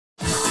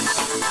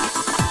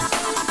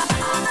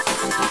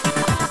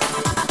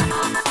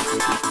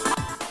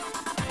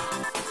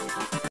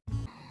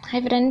Hi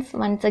friends,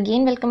 once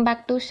again welcome back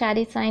to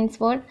Sari Science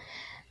World.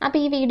 അപ്പോൾ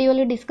ഈ വീഡിയോയിൽ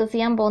discuss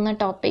ചെയ്യാൻ പോകുന്ന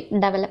topic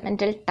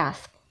developmental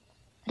task,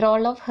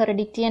 role of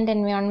heredity and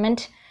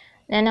environment.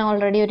 ഞാൻ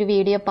already ഒരു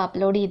വീഡിയോ ഇപ്പോൾ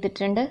അപ്ലോഡ്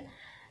ചെയ്തിട്ടുണ്ട്.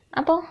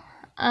 അപ്പോൾ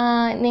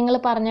നിങ്ങൾ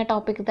പറഞ്ഞ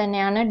ടോപ്പിക്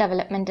തന്നെയാണ്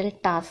developmental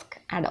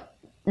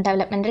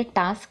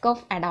task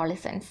of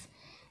adolescence.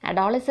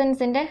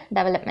 അഡോളസൻസിൻ്റെ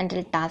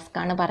developmental task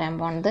ആണ് പറയാൻ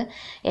പോകുന്നത്.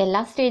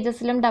 എല്ലാ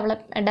സ്റ്റേജസിലും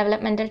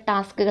ഡെവലപ്മെൻറ്റൽ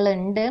ടാസ്കുകൾ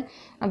ഉണ്ട്.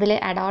 അതിൽ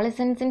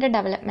അഡോളസൻസിൻ്റെ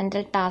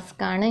ഡെവലപ്മെൻറ്റൽ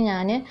ടാസ്ക് ആണ്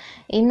ഞാൻ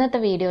ഇന്നത്തെ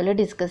വീഡിയോയിൽ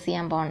ഡിസ്കസ്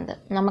ചെയ്യാൻ പോകുന്നത്.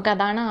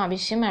 നമുക്കതാണ്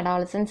ആവശ്യം.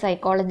 അഡോളസൻസ്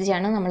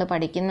സൈക്കോളജിയാണ് നമ്മൾ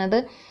പഠിക്കുന്നത്.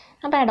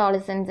 അപ്പോൾ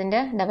അഡോളസൻസിൻ്റെ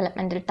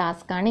ഡെവലപ്മെൻറ്റൽ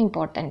ടാസ്ക് ആണ്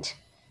ഇമ്പോർട്ടൻറ്റ്.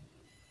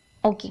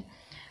 ഓക്കെ,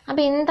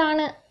 അപ്പോൾ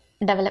എന്താണ്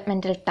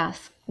developmental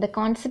task? The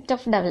concept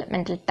of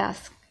developmental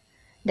task,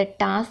 the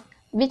task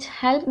which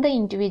help the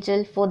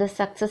individual for the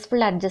successful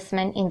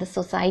adjustment in the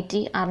society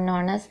are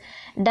known as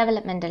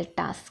developmental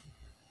task.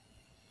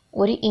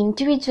 ഒരു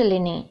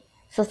ഇൻഡിവിജ്വലിനെ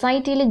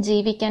സൊസൈറ്റിയിൽ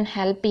ജീവിക്കാൻ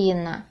ഹെൽപ്പ്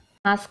ചെയ്യുന്ന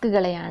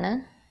ടാസ്കുകളെയാണ്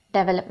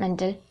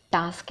ഡെവലപ്മെൻറ്റൽ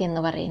ടാസ്ക്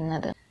എന്ന്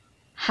പറയുന്നത്.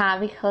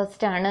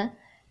 ഹാവിഹേഴ്സ്റ്റ് ആണ്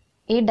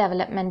ഈ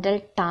ഡെവലപ്മെൻറ്റൽ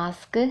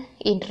ടാസ്ക്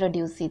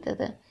ഇൻട്രൊഡ്യൂസ്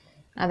ചെയ്തത്.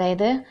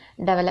 അതായത്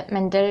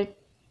ഡെവലപ്മെൻറ്റൽ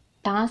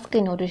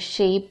ടാസ്കിനൊരു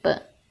ഷേപ്പ്,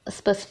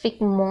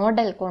 സ്പെസിഫിക്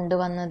മോഡൽ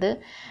കൊണ്ടുവന്നത്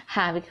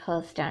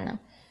ഹാവിഹേഴ്സ്റ്റ് ആണ്.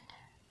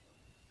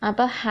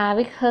 അപ്പോൾ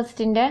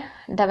ഹാവിഹേഴ്സ്റ്റിൻ്റെ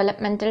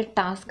ഡെവലപ്മെൻറ്റൽ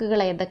ടാസ്കുകൾ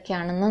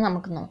ഏതൊക്കെയാണെന്ന്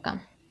നമുക്ക് നോക്കാം.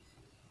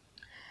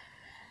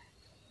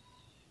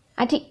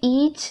 At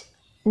each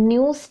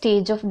new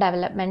stage of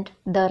development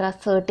there are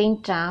certain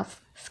task,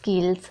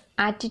 skills,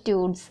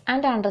 attitudes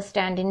and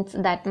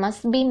understandings that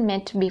must be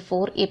met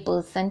before A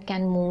person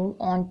can move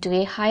on to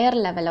A higher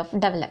level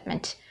of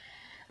development.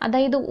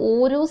 അതായത്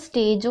ഓരോ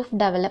stage of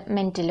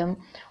ഡെവലപ്മെൻറ്റിലും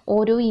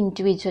ഓരോ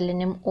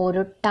ഇൻഡിവിജ്വലിനും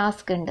ഓരോ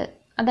task ഉണ്ട്.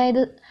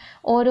 അതായത്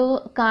ഓരോ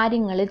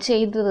കാര്യങ്ങൾ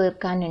ചെയ്തു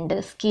തീർക്കാനുണ്ട്.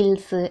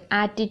 Skills,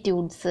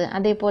 attitudes,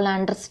 അതേപോലെ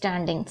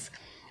അണ്ടർസ്റ്റാൻഡിങ്സ്.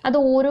 അത്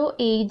ഓരോ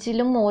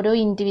ഏജിലും ഓരോ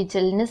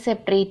ഇൻഡിവിജ്വലിന്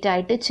സെപ്പറേറ്റ്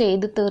ആയിട്ട്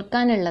ചെയ്തു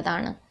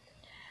തീർക്കാനുള്ളതാണ്.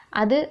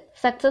 അത്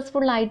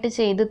സക്സസ്ഫുള്ളായിട്ട്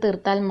ചെയ്തു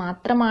തീർത്താൽ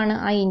മാത്രമാണ്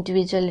ആ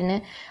ഇൻഡിവിജ്വലിന്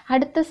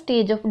അടുത്ത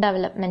stage of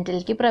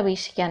ഡെവലപ്മെൻറ്റിലേക്ക്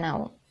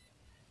പ്രവേശിക്കാനാവും.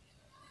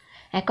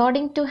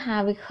 According to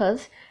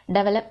Havighurst,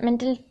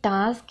 developmental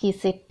task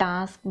is a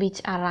task which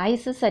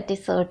arises at a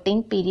certain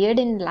period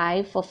in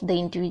life of the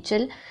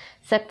individual,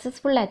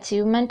 successful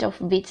achievement of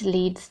which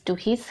leads to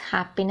his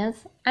happiness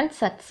and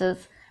success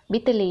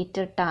with a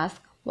later task,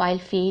 while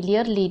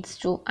failure leads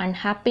to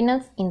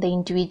unhappiness in the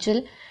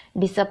individual,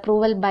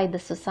 disapproval by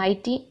the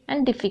society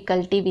and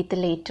difficulty with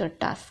a later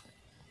task.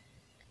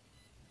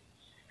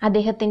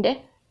 അദ്ദേഹത്തിൻ്റെ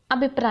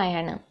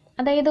അഭിപ്രായമാണ്.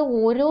 അതായത്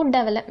ഓരോ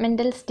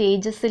developmental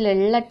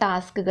സ്റ്റേജസിലുള്ള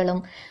ടാസ്കുകളും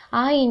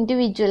ആ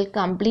individual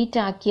complete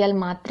ആക്കിയാൽ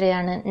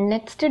മാത്രമാണ്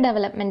next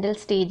developmental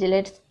സ്റ്റേജിലെ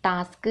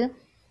task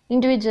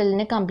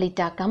ഇൻഡിവിജ്വലിന്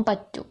complete ആക്കാൻ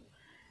പറ്റൂ.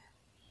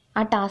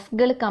 ആ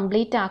ടാസ്കുകൾ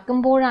കംപ്ലീറ്റ്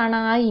ആക്കുമ്പോഴാണ്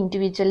ആ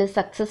ഇൻഡിവിജ്വൽ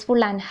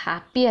സക്സസ്ഫുൾ ആൻഡ്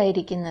ഹാപ്പി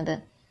ആയിരിക്കുന്നത്.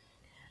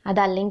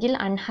 അതല്ലെങ്കിൽ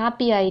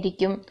അൺഹാപ്പി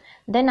ആയിരിക്കും.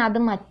 ദെൻ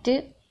അത് മറ്റ്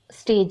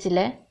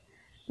സ്റ്റേജിലെ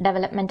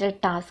ഡെവലപ്മെൻറ്റൽ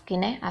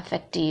ടാസ്കിനെ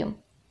അഫക്റ്റ് ചെയ്യും.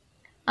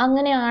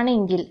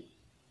 അങ്ങനെയാണെങ്കിൽ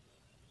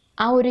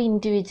ആ ഒരു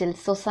ഇൻഡിവിജ്വൽ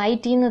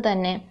സൊസൈറ്റിയിൽ നിന്ന്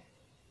തന്നെ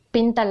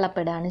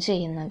പിന്തള്ളപ്പെടുകയാണ്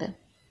ചെയ്യുന്നത്.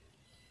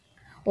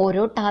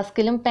 ഓരോ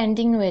ടാസ്കിലും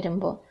പെൻഡിങ്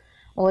വരുമ്പോൾ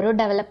ഓരോ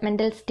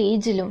ഡെവലപ്മെൻറ്റൽ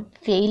സ്റ്റേജിലും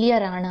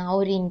ഫെയിലിയറാണ് ആ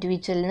ഒരു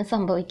ഇൻഡിവിജ്വലിന്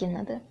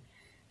സംഭവിക്കുന്നത്.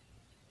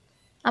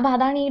 അപ്പോൾ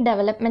അതാണ് ഈ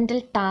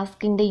ഡെവലപ്മെൻറ്റൽ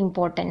ടാസ്കിൻ്റെ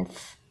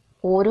ഇമ്പോർട്ടൻസ്.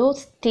 ഓരോ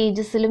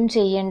സ്റ്റേജസിലും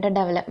ചെയ്യേണ്ട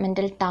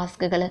ഡെവലപ്മെൻറ്റൽ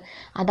ടാസ്കുകൾ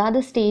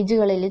അതാത്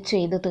സ്റ്റേജുകളിൽ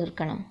ചെയ്തു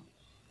തീർക്കണം.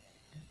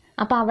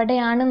 അപ്പോൾ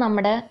അവിടെയാണ്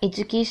നമ്മുടെ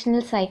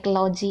എഡ്യൂക്കേഷണൽ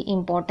സൈക്കോളജി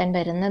ഇമ്പോർട്ടൻ്റ്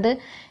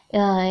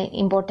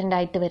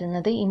ആയിട്ട്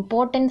വരുന്നത്.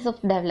 ഇമ്പോർട്ടൻസ്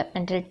ഓഫ്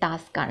ഡെവലപ്മെൻറ്റൽ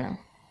ടാസ്ക് ആണ്.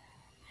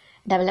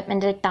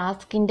 ഡെവലപ്മെൻറ്റൽ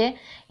ടാസ്കിൻ്റെ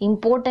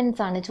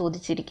ഇമ്പോർട്ടൻസ് ആണ്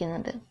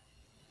ചോദിച്ചിരിക്കുന്നത്.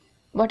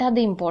 What are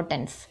the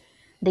importance?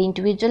 The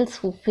individuals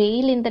who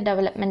fail in the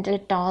developmental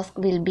task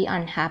will be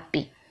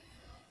unhappy.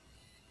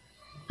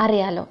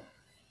 അറിയാലോ,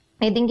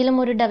 ഏതെങ്കിലും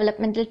ഒരു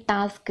ഡെവലപ്മെൻറ്റൽ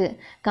ടാസ്ക്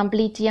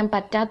കംപ്ലീറ്റ് ചെയ്യാൻ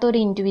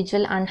പറ്റാത്തൊരു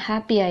ഇൻഡിവിജ്വൽ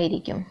അൺഹാപ്പി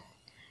ആയിരിക്കും.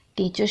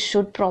 Teachers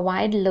should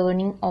provide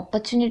learning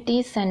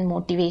opportunities and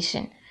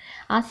motivation.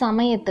 ആ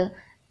സമയത്ത്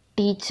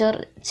ടീച്ചർ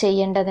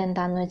ചെയ്യേണ്ടത്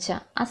എന്താണെന്ന് വെച്ചാൽ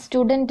ആ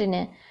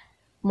സ്റ്റുഡൻറ്റിന്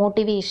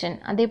മോട്ടിവേഷൻ,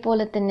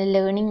 അതേപോലെ തന്നെ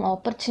ലേണിംഗ്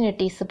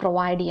ഓപ്പർച്യൂണിറ്റീസ്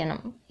പ്രൊവൈഡ് ചെയ്യണം.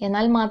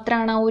 എന്നാൽ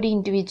മാത്രമാണ് ആ ഒരു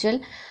ഇൻഡിവിജ്വൽ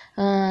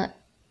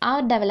ആ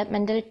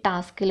ഡെവലപ്മെൻറ്റൽ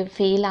ടാസ്കിൽ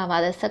ഫെയിൽ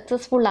ആവാതെ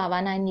സക്സസ്ഫുൾ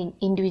ആവാൻ ആ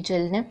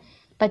ഇൻഡിവിജ്വലിന്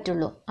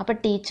പറ്റുള്ളൂ. അപ്പോൾ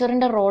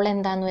ടീച്ചറിൻ്റെ റോൾ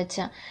എന്താണെന്ന്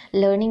വെച്ചാൽ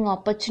ലേണിംഗ്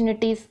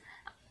ഓപ്പർച്യൂണിറ്റീസ്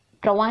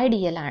പ്രൊവൈഡ്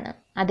ചെയ്യലാണ്.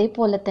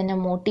 അതേപോലെ തന്നെ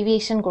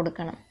മോട്ടിവേഷൻ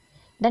കൊടുക്കണം.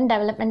 Then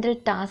developmental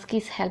task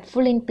is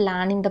helpful in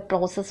planning the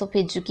process of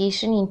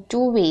education in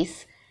two ways.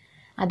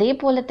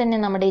 അതേപോലെ തന്നെ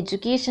നമ്മുടെ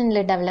എഡ്യൂക്കേഷനിൽ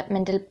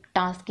ഡെവലപ്മെൻറ്റൽ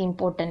ടാസ്ക്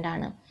ഇമ്പോർട്ടൻ്റ്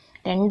ആണ്.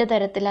 രണ്ട്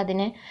തരത്തിൽ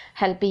അതിനെ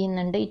ഹെൽപ്പ്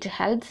ചെയ്യുന്നുണ്ട്. It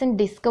helps in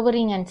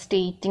discovering and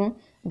stating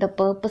the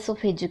purpose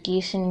of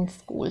education in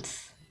schools.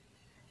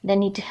 Then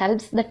it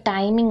helps the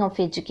timing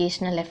of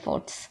educational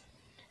efforts.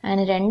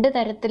 അങ്ങനെ രണ്ട്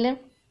തരത്തിൽ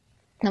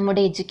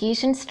നമ്മുടെ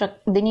എഡ്യൂക്കേഷൻ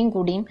ഇതിനെയും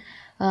കൂടിയും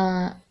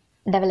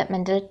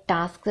ഡെവലപ്മെൻറ്റൽ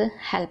ടാസ്ക്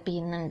ഹെൽപ്പ്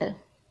ചെയ്യുന്നുണ്ട്.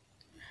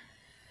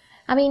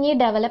 അപ്പോൾ ഇനി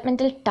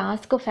ഡെവലപ്മെൻറ്റൽ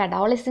ടാസ്ക് ഓഫ്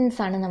അഡോളസൻസ്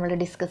ആണ് നമ്മൾ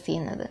ഡിസ്കസ്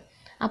ചെയ്യുന്നത്.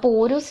 അപ്പോൾ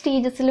ഓരോ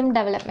സ്റ്റേജസിലും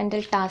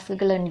ഡെവലപ്മെൻറ്റൽ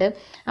ടാസ്കുകളുണ്ട്.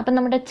 അപ്പം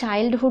നമ്മുടെ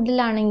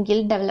ചൈൽഡ്ഹുഡിലാണെങ്കിൽ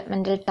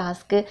developmental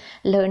task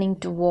learning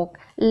to walk,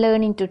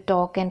 learning to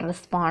talk and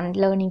respond,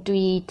 learning to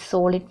eat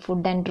solid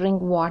food and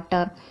drink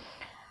water.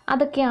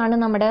 അതൊക്കെയാണ്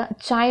നമ്മുടെ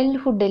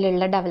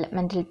ചൈൽഡ്ഹുഡിലുള്ള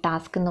ഡെവലപ്മെൻറ്റൽ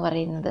ടാസ്ക് എന്ന്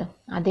പറയുന്നത്.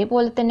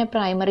 അതേപോലെ തന്നെ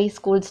primary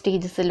school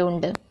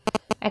സ്റ്റേജസിലുണ്ട്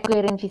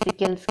acquiring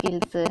physical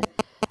skills,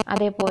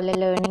 അതേപോലെ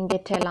learning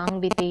get along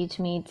with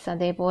age mates,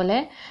 അതേപോലെ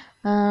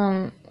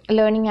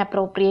learning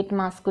appropriate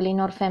masculine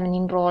or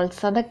feminine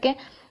Rolls. അതൊക്കെ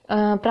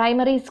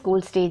primary school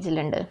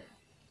സ്റ്റേജിലുണ്ട്.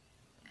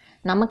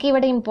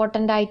 നമുക്കിവിടെ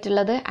ഇമ്പോർട്ടൻ്റ്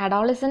ആയിട്ടുള്ളത്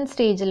അഡോളസെൻറ്റ്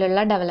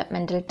സ്റ്റേജിലുള്ള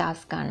ഡെവലപ്മെൻറ്റൽ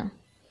ടാസ്ക് ആണ്.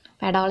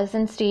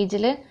 അഡോളസെൻറ്റ്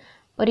സ്റ്റേജിൽ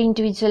ഒരു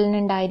ഇൻഡിവിജ്വലിന്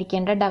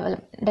ഉണ്ടായിരിക്കേണ്ട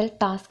ഡെവലപ്മെൻറ്റൽ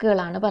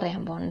ടാസ്കുകളാണ്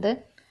പറയാൻ പോകുന്നത്.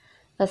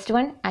 First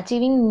one,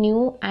 achieving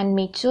new and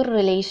mature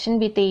relation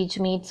with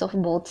age mates of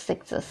both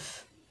sexes.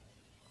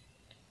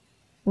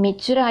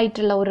 Mature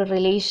ആയിട്ടുള്ള ഒരു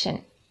റിലേഷൻ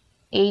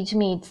ഏജ്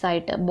മേറ്റ്സ്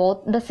ആയിട്ട്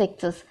ബോത്ത് ദ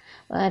സെക്സസ്,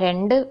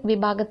 രണ്ട്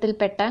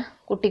വിഭാഗത്തിൽപ്പെട്ട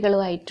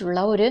കുട്ടികളുമായിട്ടുള്ള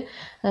ഒരു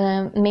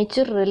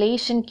മെച്യൂർ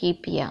റിലേഷൻ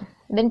കീപ്പ് ചെയ്യുക.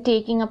 Then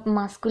taking up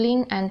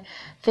masculine and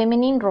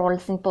feminine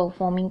Rolls in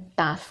performing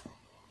task.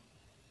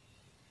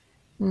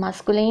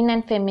 Masculine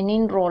and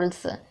feminine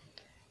Rolls,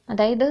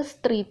 അതായത്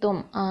സ്ത്രീത്വം,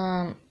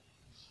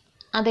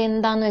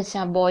 അതെന്താണെന്ന്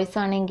വെച്ചാൽ ബോയ്സ്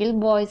ആണെങ്കിൽ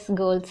ബോയ്സ്,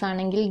 ഗേൾസ്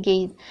ആണെങ്കിൽ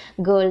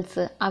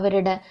ഗേൾസ്,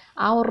 അവരുടെ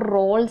ആ ഒരു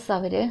റോൾസ്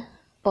അവർ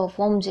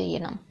പെർഫോം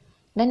ചെയ്യണം.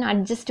 Then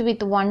adjust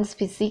with once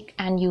physique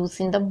and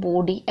using the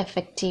body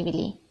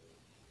effectively.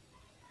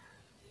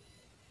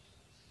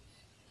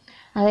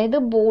 അതായത്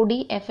ബോഡി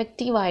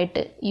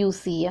എഫക്റ്റീവായിട്ട്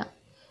യൂസ് ചെയ്യുക.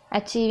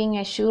 Achieving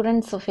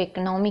assurance of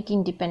economic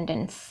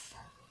independence,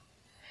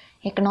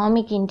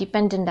 economic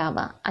independent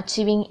ആവുക.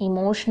 Achieving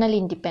emotional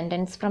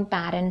independence from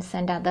parents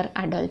and other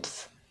adults,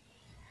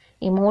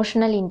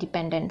 emotional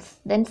independence.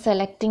 Then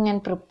selecting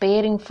and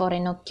preparing four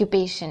N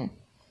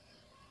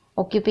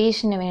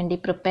ഒക്യുപ്പേഷന് വേണ്ടി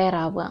prepare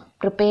ആവുക.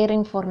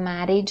 Preparing four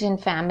marriage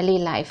and family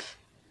life,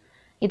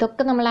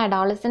 ഇതൊക്കെ നമ്മൾ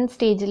adolescent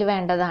സ്റ്റേജിൽ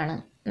വേണ്ടതാണ്.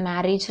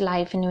 Marriage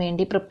ലൈഫിന്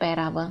വേണ്ടി prepare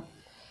ആവുക.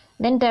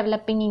 Then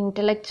developing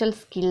intellectual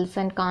skills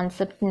and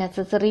concept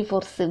necessary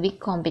four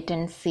civic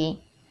competency,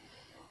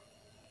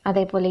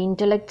 അതേപോലെ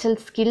ഇൻ്റലക്ച്വൽ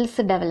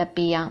സ്കിൽസ് ഡെവലപ്പ്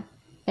ചെയ്യുക.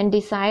 Then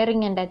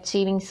desiring and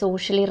achieving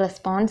socially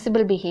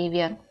responsible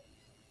behaviour,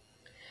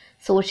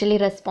 socially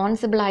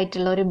responsible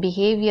ആയിട്ടുള്ള ഒരു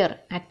ബിഹേവിയർ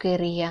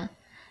അക്വയർ ചെയ്യുക.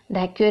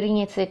 The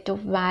acquiring A set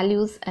of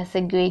values as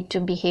A guide to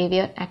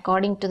behaviour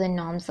according to the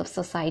norms of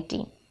society.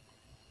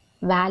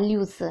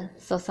 Values,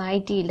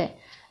 സൊസൈറ്റിയിലെ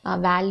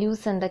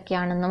values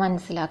എന്തൊക്കെയാണെന്ന്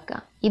മനസ്സിലാക്കുക.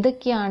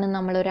 ഇതൊക്കെയാണ്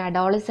നമ്മളൊരു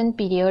adolescent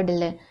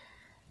പീരിയഡിൽ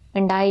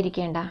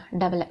ഉണ്ടായിരിക്കേണ്ട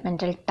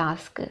developmental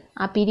task,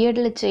 ആ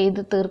പീരിയഡിൽ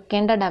ചെയ്ത്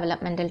തീർക്കേണ്ട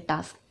ഡെവലപ്മെൻറ്റൽ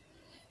ടാസ്ക്.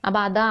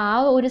 അപ്പോൾ അത് ആ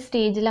ഒരു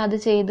സ്റ്റേജിൽ അത്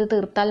ചെയ്ത്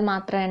തീർത്താൽ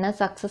മാത്രമാണ്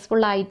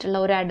സക്സസ്ഫുൾ ആയിട്ടുള്ള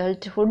ഒരു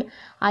അഡൾട്ട്ഹുഡ്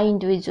ആ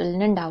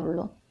ഇൻഡിവിജ്വലിന്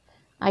ഉണ്ടാവുള്ളൂ.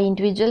 ആ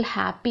ഇൻഡിവിജ്വൽ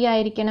ഹാപ്പി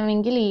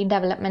ആയിരിക്കണമെങ്കിൽ ഈ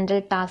ഡെവലപ്മെൻറ്റൽ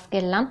ടാസ്ക്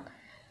എല്ലാം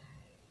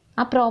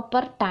ആ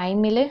പ്രോപ്പർ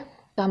ടൈമിൽ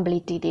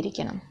കംപ്ലീറ്റ്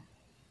ചെയ്തിരിക്കണം.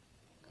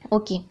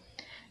 ഓക്കെ,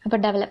 അപ്പോൾ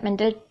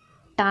ഡെവലപ്മെൻറ്റൽ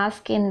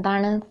ടാസ്ക്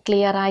എന്താണ്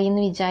ക്ലിയർ ആയി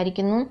എന്ന്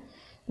വിചാരിക്കുന്നു.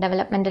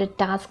 ഡെവലപ്മെൻറ്റൽ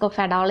ടാസ്ക് ഓഫ്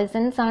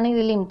അഡോളസെൻസ് ആണ്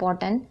ഇതിൽ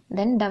ഇമ്പോർട്ടൻറ്റ്.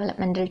 ദെൻ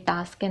ഡെവലപ്മെൻറ്റൽ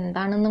ടാസ്ക്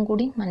എന്താണെന്നും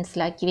കൂടി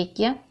മനസ്സിലാക്കി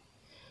വയ്ക്കുക.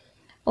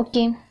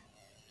 ഓക്കെ,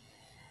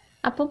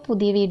 അപ്പോൾ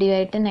പുതിയ വീഡിയോ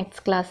ആയിട്ട്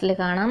നെക്സ്റ്റ് ക്ലാസ്സിൽ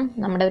കാണാം.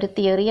 നമ്മുടെ ഒരു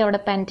തിയറി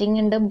അവിടെ പെൻഡിങ്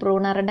ഉണ്ട്,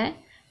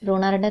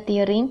 ബ്രൂണറുടെ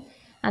തിയറിയും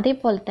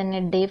അതേപോലെ തന്നെ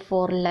ഡേ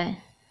 4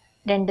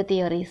 2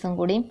 തിയറീസും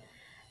കൂടി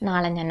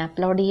നാളെ ഞാൻ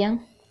അപ്ലോഡ് ചെയ്യാം.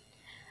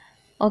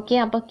 ഓക്കെ,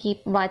 അപ്പോൾ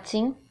കീപ്പ്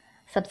വാച്ചിങ്.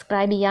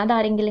 സബ്സ്ക്രൈബ് ചെയ്യാതെ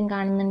ആരെങ്കിലും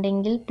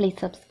കാണുന്നുണ്ടെങ്കിൽ please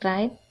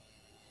subscribe.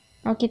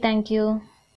 Okay, thank you.